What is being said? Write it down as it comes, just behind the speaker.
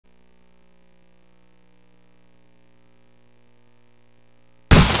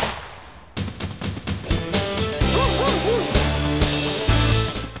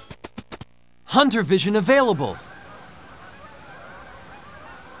Hunter vision available.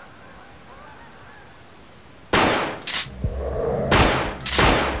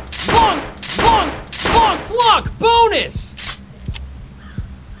 Long flock bonus!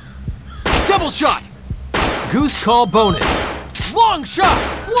 Double shot! Goose call bonus. Long shot!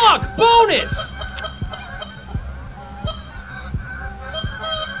 Flock bonus!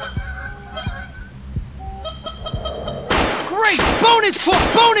 Great!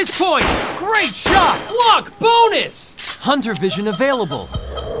 Bonus point! Great shot! Flock bonus! Hunter vision available.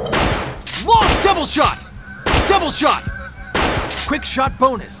 Long double shot! Double shot! Quick shot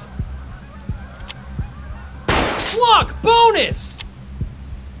bonus. Flock bonus!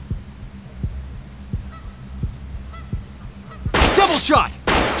 Double shot!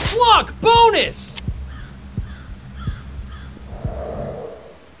 Flock bonus!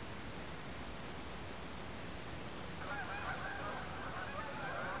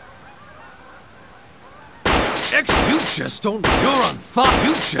 You just don't. You're on fire.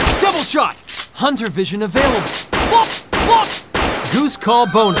 You just. Double shot! Hunter vision available. Flock! Goose call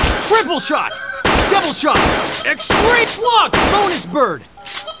bonus. Triple shot! Double shot! Extreme flock! Bonus bird!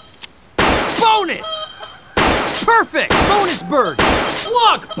 Bonus! Perfect! Bonus bird!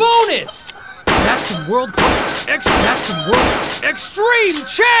 Flock bonus! That's some world class. That's some world. Extreme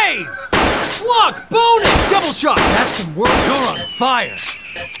chain! Flock bonus! Double shot! That's some world. You're on fire!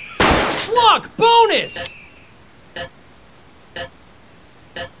 Flock bonus!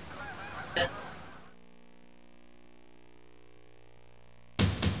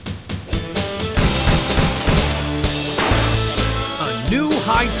 New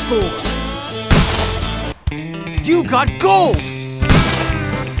high score. You got gold!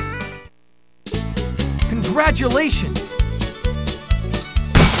 Congratulations!